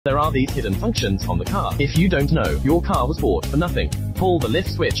are these hidden functions on the car. If you don't know, your car was bought for nothing. Pull the lift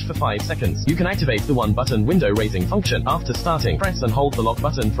switch for 5 seconds. You can activate the one-button window raising function. After starting, press and hold the lock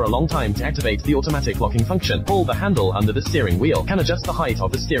button for a long time to activate the automatic locking function. Pull the handle under the steering wheel. Can adjust the height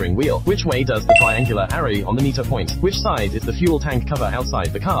of the steering wheel. Which way does the triangular arrow on the meter point? Which side is the fuel tank cover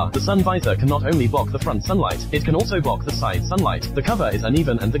outside the car? The sun visor can not only block the front sunlight, it can also block the side sunlight. The cover is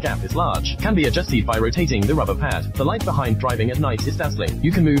uneven and the gap is large. Can be adjusted by rotating the rubber pad. The light behind driving at night is dazzling.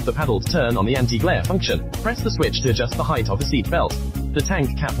 You can move the paddle to turn on the anti-glare function. Press the switch to adjust the height of the seat belt. The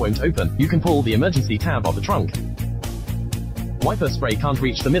tank cap won't open. You can pull the emergency tab of the trunk. Wiper spray can't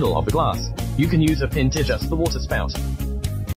reach the middle of the glass. You can use a pin to adjust the water spout.